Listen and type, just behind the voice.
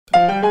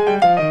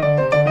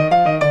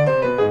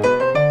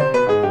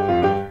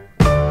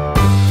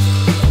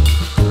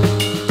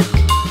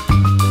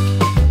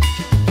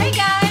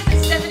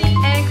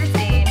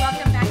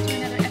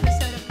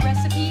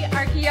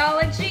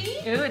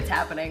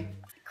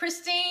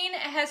Christine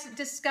has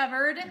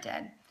discovered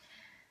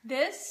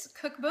this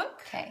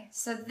cookbook. Okay,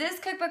 so this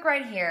cookbook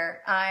right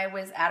here, I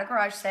was at a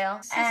garage sale.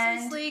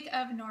 Sisters League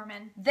of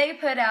Norman. They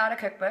put out a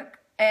cookbook,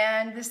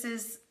 and this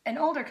is an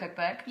older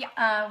cookbook.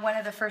 Yeah. One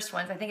of the first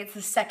ones. I think it's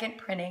the second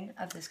printing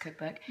of this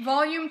cookbook.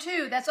 Volume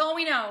 2, that's all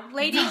we know.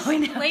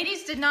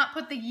 Ladies did not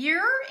put the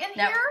year in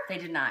here. No, they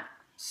did not.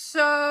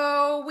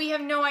 So we have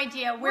no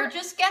idea. We're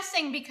just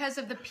guessing because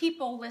of the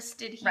people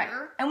listed here.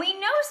 Right. And we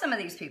know some of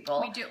these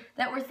people. We do.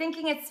 That we're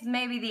thinking it's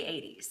maybe the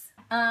 80s.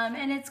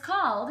 And it's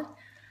called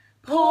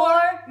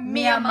Por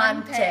mi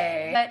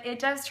Amante. But it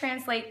does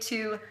translate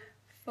to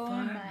For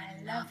my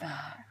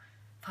lover.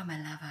 For my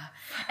lover.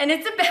 And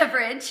it's a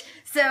beverage.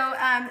 So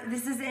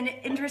this is an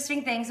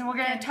interesting thing. So we're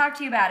going to talk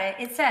to you about it.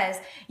 It says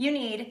you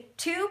need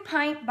 2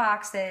 pint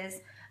boxes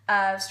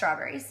of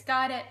strawberries.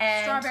 Got it.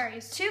 And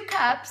Strawberries. 2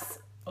 cups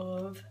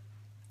of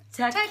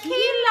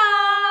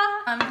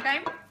tequila. Okay.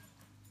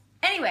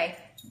 Anyway,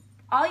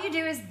 all you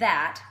do is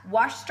that.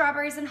 Wash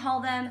strawberries and hull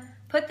them.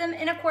 Put them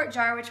in a quart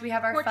jar, which we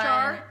have our quart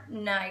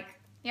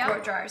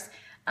jars.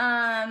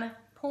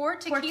 Pour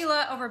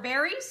tequila over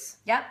berries.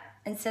 Yep.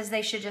 And says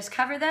they should just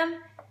cover them.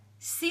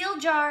 Seal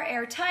jar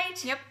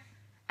airtight. Yep.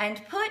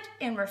 And put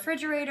in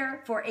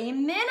refrigerator for a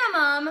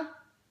minimum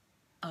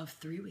of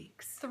 3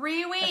 weeks.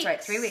 3 weeks. That's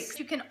right, 3 weeks.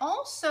 You can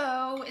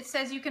also, it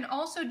says you can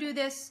also do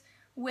this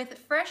with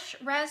fresh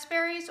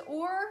raspberries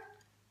or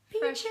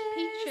fresh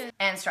peaches.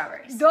 And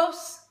strawberries.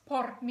 Dos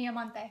por mi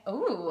amante.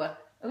 Ooh,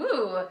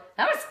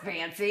 that was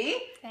fancy.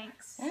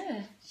 Thanks.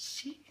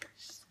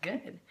 She's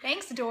good.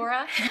 Thanks,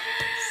 Dora.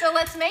 So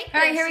let's make this.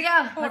 All right, here we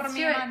go. Por Let's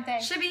mi do it.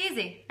 amante. Should be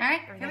easy. All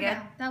right, Here we go.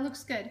 That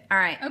looks good. All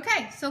right.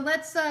 Okay, so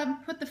let's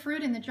put the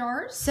fruit in the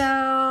jars. So, what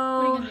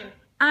are you gonna do?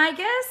 I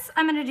guess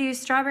I'm gonna do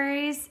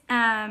strawberries.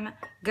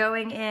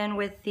 Going in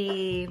with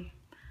the,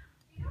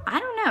 I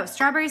don't know,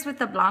 strawberries with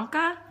the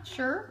Blanca.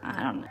 Sure.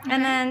 I don't know. Okay.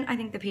 And then I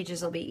think the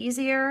peaches will be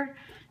easier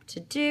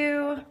to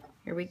do.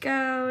 Here we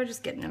go.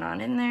 Just getting it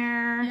on in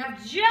there.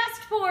 I've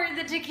just poured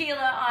the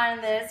tequila on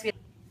this.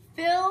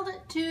 Filled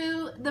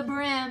to the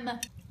brim.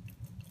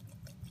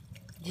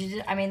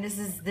 I mean, this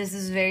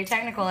is very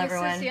technical,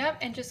 everyone. Yep,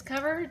 and just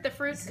cover the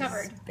fruit's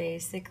covered. Is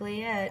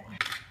basically it.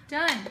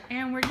 Done.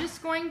 And we're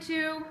just going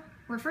to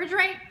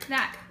refrigerate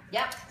that.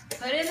 Yep.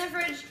 Put it in the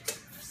fridge.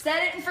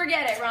 Set it and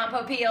forget it, Ron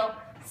Popeil.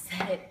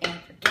 Set it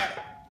and forget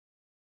it.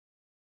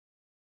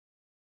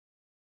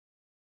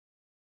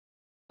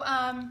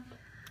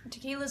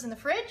 Tequila's in the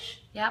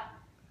fridge. Yep.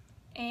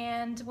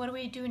 And what do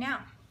we do now?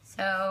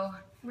 So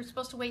we're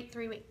supposed to wait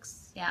 3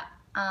 weeks. Yeah.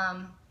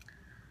 I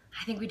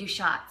think we do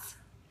shots.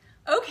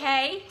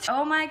 Okay.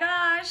 Oh my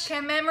gosh.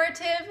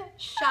 Commemorative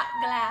shot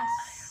glass.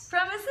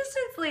 From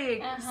Assistance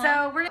League.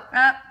 So we're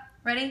up.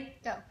 Ready?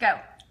 Go. Go.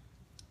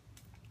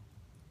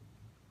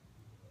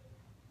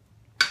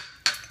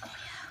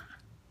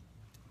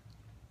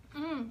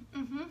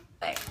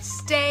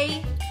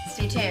 Stay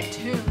tuned.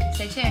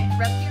 Stay tuned.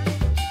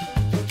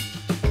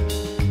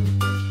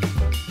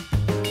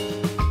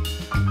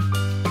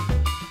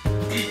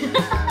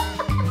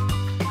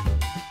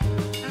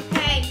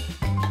 Okay.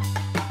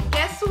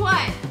 Guess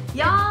what?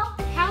 Y'all,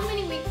 how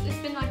many weeks? It's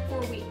been like 4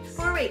 weeks.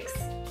 4 weeks.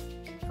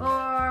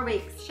 4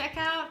 weeks. Check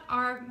out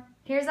our...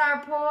 Here's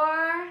our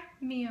Por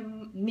mi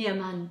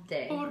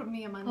amante. Por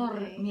mi amante. Por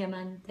mi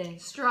amante.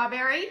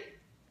 Strawberry.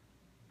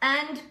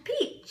 And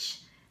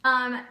peach.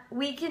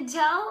 We can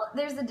tell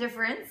there's a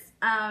difference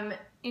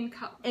in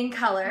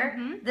color.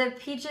 The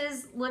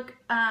peaches look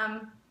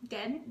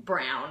dead,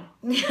 brown.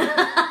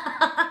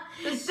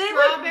 The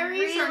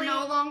strawberries are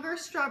no longer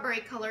strawberry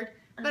colored,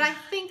 but I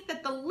think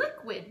that the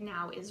liquid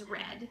now is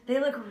red. They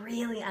look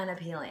really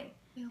unappealing.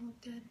 They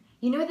look good.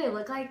 You know what they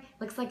look like?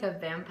 Looks like a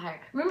vampire.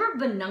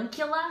 Remember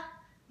Banuncula?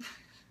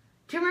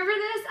 Do you remember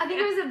this? I think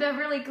it was a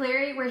Beverly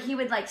Cleary where he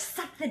would like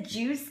suck the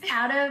juice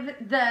out of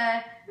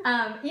the, you know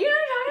what I'm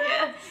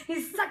talking about?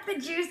 He sucked the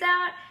juice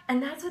out,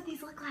 and that's what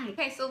these look like.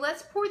 Okay, so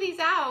let's pour these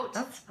out.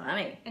 That's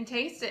funny. And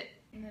taste it.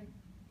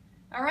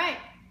 All right.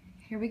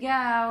 Here we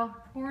go.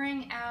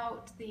 Pouring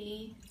out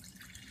the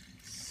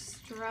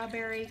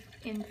strawberry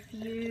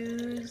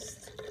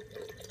infused.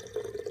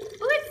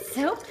 Oh, it's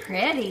so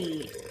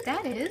pretty.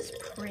 That is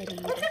pretty.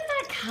 Look at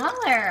that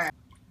color.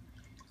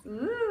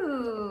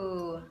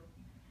 Ooh.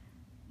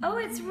 Oh,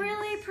 it's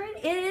really pretty.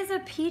 It is a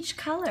peach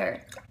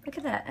color. Look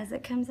at that as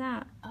it comes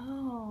out.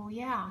 Oh,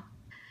 yeah.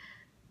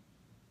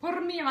 Por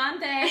mi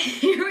amante.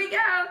 Here we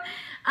go.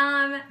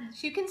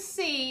 As you can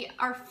see,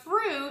 our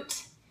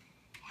fruit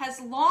has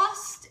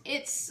lost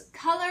its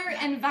color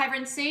and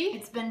vibrancy.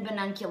 It's been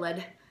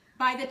banunculated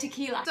by the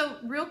tequila. So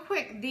real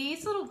quick,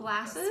 these little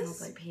glasses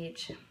smells like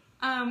peach.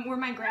 Were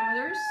my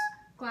grandmother's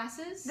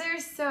glasses. They're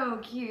so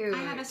cute.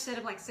 I have a set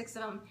of like 6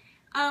 of them.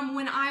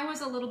 When I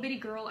was a little bitty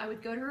girl, I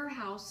would go to her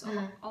house,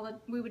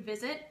 we would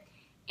visit,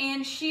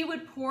 and she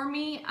would pour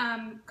me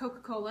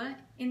Coca-Cola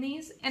in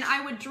these, and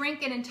I would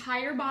drink an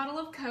entire bottle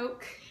of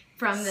Coke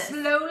From this.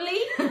 slowly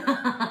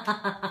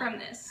from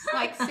this,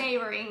 like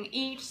savoring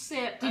each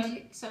sip of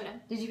soda.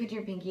 Did you put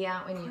your pinky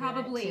out when you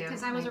Probably, did it too?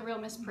 because I was a real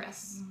Miss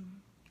Priss.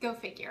 Go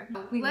figure.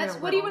 We were What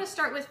do you little. want to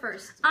start with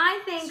first?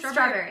 I think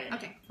strawberry.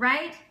 Okay,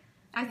 Right?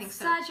 I think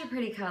so. Such a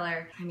pretty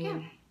color. I mean,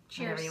 Yeah.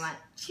 Cheers. whatever you want.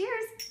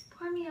 Cheers.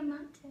 Pour me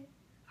Amante. Oh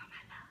my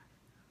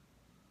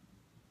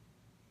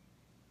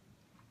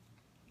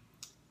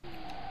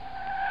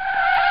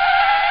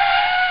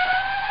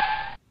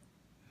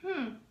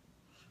love.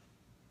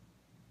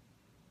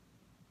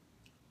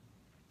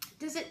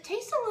 Does it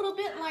taste a little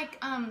bit like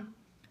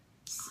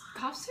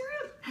cough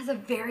syrup? Has a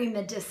very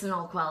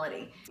medicinal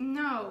quality.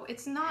 No,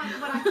 it's not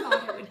what I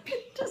thought it would be.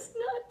 It does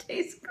not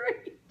taste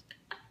great.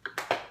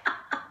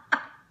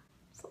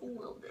 It's a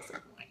little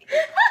disappointing.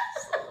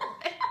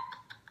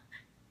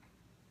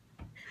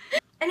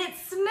 And it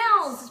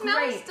smells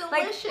great.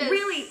 delicious. Like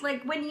really,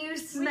 like when you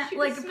smell,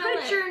 like smell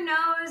put it. your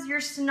nose, your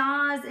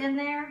schnoz in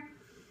there.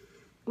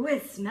 Ooh,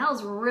 it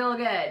smells real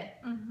good.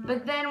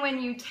 But then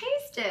when you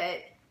taste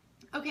it,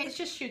 Okay, let's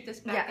just shoot this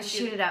back. yeah, and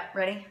shoot it up.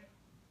 Ready?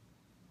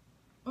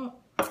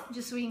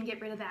 just so we can get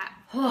rid of that.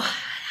 All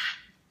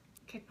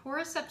Okay, pour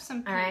us up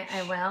some peach. right,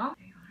 I will.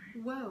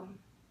 Whoa,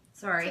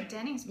 Sorry. it's a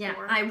Denny's Yeah,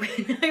 pour. I went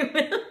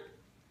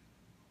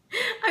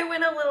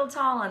a little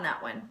tall on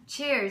that one.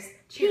 Cheers.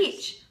 Cheers.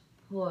 Peach.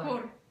 Por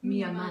Por mi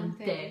mi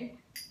amante. amante.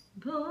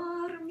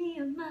 Por mi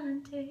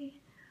amante.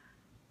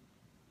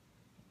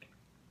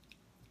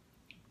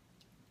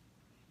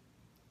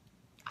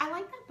 I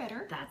like that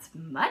better. That's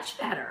much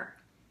better.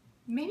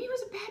 Maybe it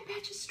was a bad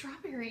batch of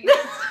strawberries.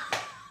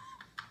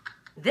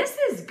 This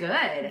is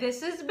good.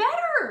 This is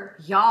better.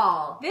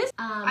 Y'all. This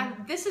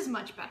this is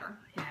much better.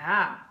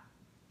 Yeah.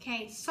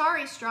 Okay,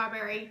 sorry,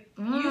 strawberry.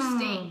 You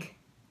stink.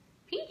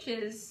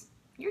 Peaches,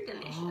 you're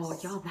delicious. Oh,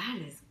 y'all, that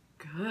is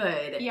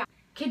good. Yeah.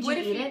 Could you What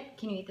if eat you- it?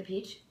 Can you eat the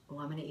peach? Oh,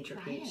 I'm gonna eat your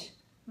Try peach. it.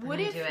 I'm What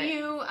gonna if do it.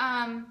 you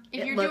if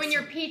It you're looks- doing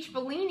your peach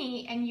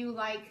Bellini and you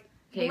like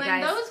Okay,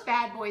 blend guys. those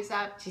bad boys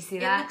up? Do you see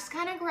it that? looks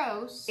kind of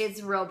gross.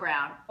 It's real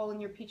brown. all in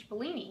your peach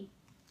Bellini.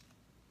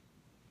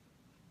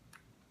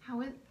 How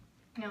is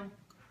no.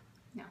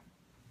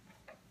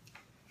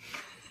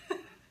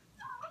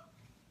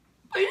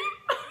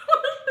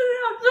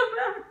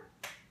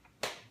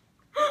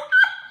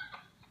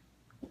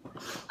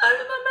 Out of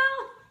my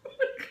mouth.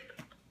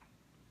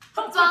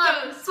 Don't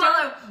Swallow, put those.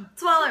 swallow,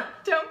 swallow.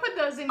 Don't put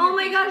those in. Oh your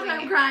my peach gosh,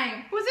 Bellini. I'm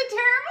crying. Was it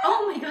terrible?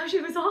 Oh my gosh,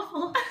 it was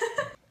awful.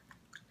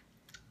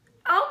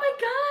 Oh my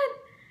god.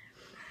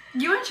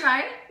 You want to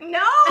try it?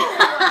 No.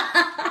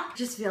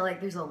 Just feel like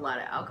there's a lot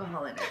of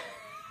alcohol in it.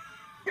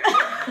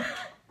 Try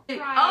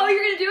Oh, it.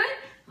 you're gonna do it?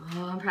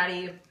 Oh, I'm proud of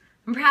you.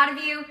 I'm proud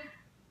of you.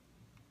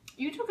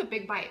 You took a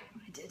big bite.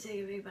 I did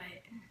take a big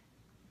bite.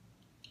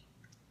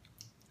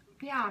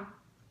 Yeah.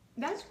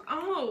 That's it gets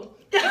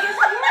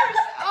worse.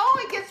 Oh,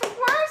 it gets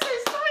worse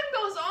as time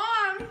goes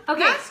on.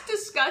 Okay. That's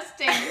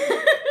disgusting.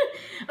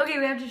 Okay,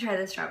 we have to try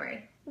the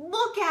strawberry.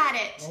 Look at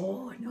it.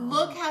 Oh no.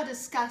 Look how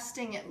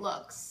disgusting it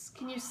looks.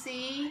 Can you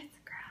see? It's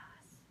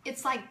gross.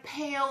 It's like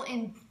pale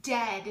and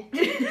dead.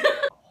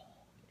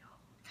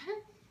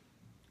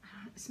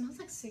 It smells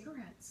like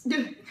cigarettes.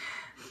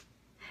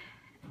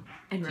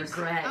 And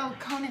regret. Oh,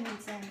 Conan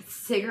incense.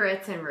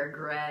 Cigarettes and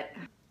regret.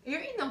 You're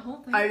eating the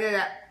whole thing. I did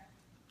that.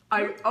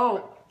 I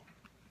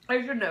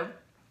shouldn't have.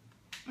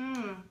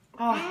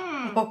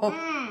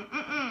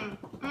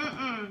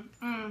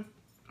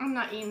 I'm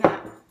not eating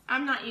that.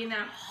 I'm not eating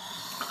that.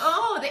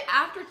 Oh, the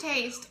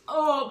aftertaste.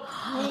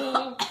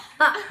 Oh.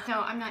 No,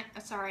 I'm not.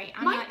 Sorry.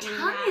 I'm My not eating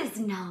tongue that. is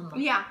numb.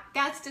 Yeah,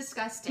 that's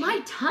disgusting. My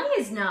tongue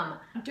is numb.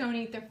 Don't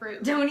eat the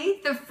fruit. Don't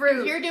eat the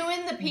fruit. If you're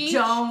doing the peach,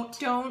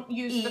 don't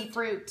use the eat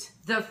fruit.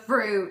 the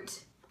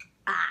fruit.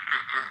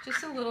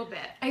 Just a little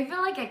bit. I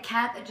feel like a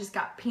cat that just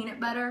got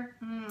peanut butter.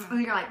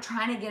 And you're like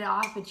trying to get it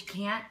off, but you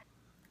can't.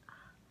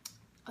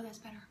 Oh, that's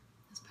better.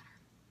 That's better.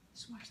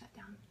 Just wash that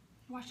down.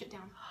 Wash it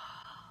down.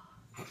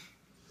 That's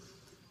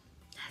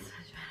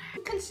much better.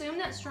 You consume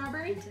that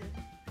strawberry?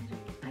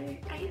 I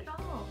ate it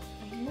all.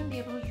 Are you gonna be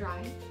able to dry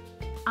it?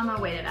 I'm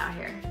gonna wait it out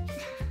here.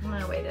 I'm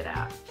gonna wait it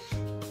out.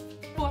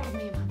 Por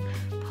mi amante.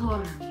 Por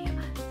mi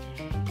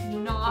amante.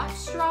 Not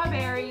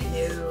strawberries.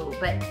 No,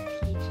 but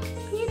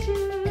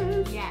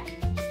peaches. Yeah.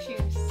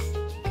 Cheers.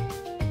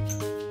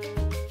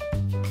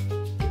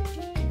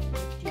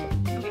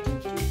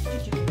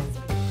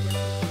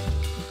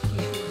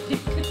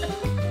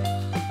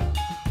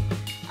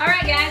 All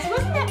right, guys.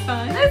 Wasn't that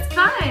fun? That's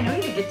fine. We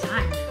had a good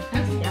time.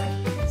 That was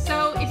yummy.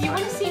 So, if you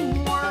want to see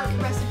more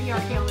recipe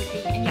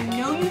archaeology, and you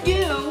know you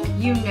do,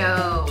 You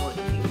know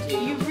you do.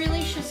 you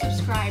really should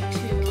subscribe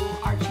to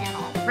our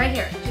channel. Right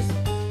here. Just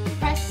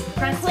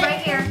press click, right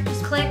here.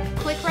 Just click.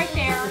 click right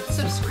there,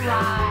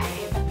 subscribe.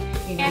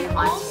 You know And you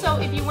want to. also,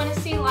 if you want to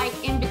see like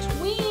in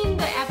between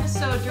the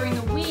episode during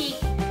the week,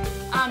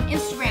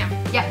 Instagram.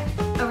 Yep.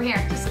 Over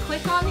here. Just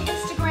click on the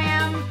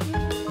Instagram.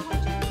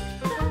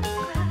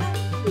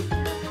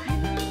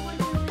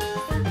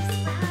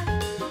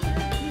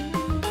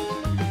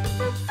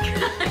 Subscribe.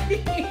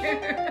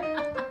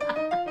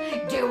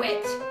 do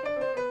it.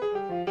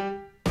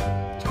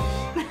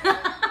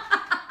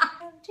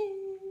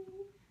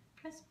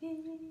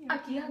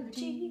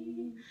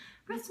 Archaeology,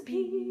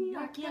 recipe,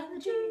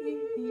 archaeology,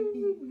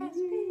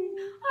 recipe,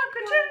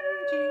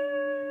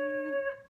 archaeology.